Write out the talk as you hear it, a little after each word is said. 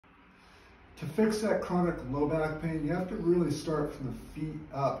To fix that chronic low back pain, you have to really start from the feet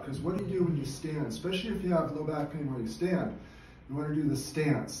up, because what do you do when you stand? Especially if you have low back pain while you stand, you want to do the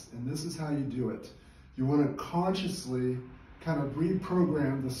stance, and this is how you do it. You want to consciously kind of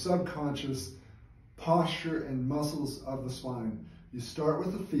reprogram the subconscious posture and muscles of the spine. You start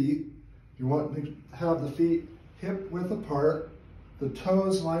with the feet. You want to have the feet hip width apart, the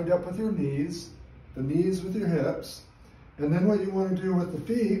toes lined up with your knees, the knees with your hips, and then what you want to do with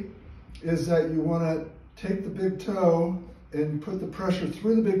the feet is that you want to take the big toe and put the pressure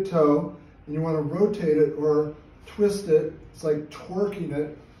through the big toe, and you want to rotate it or twist it. It's like torquing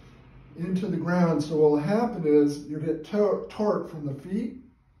it into the ground. So what will happen is you get torque from the feet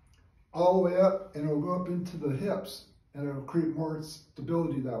all the way up, and it will go up into the hips, and it will create more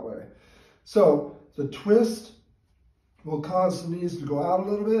stability that way. So the twist will cause the knees to go out a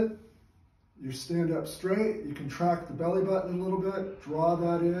little bit. You stand up straight, you contract the belly button a little bit, draw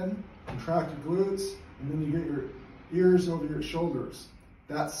that in, contract your glutes, and then you get your ears over your shoulders.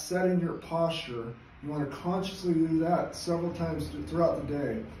 That's setting your posture. You want to consciously do that several times throughout the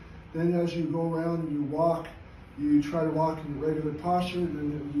day. Then as you go around and you walk, you try to walk in your regular posture, and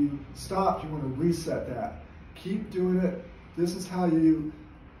then when you stop, you want to reset that. Keep doing it. This is how you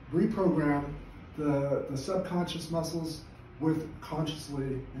reprogram the subconscious muscles with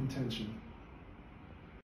consciously intention.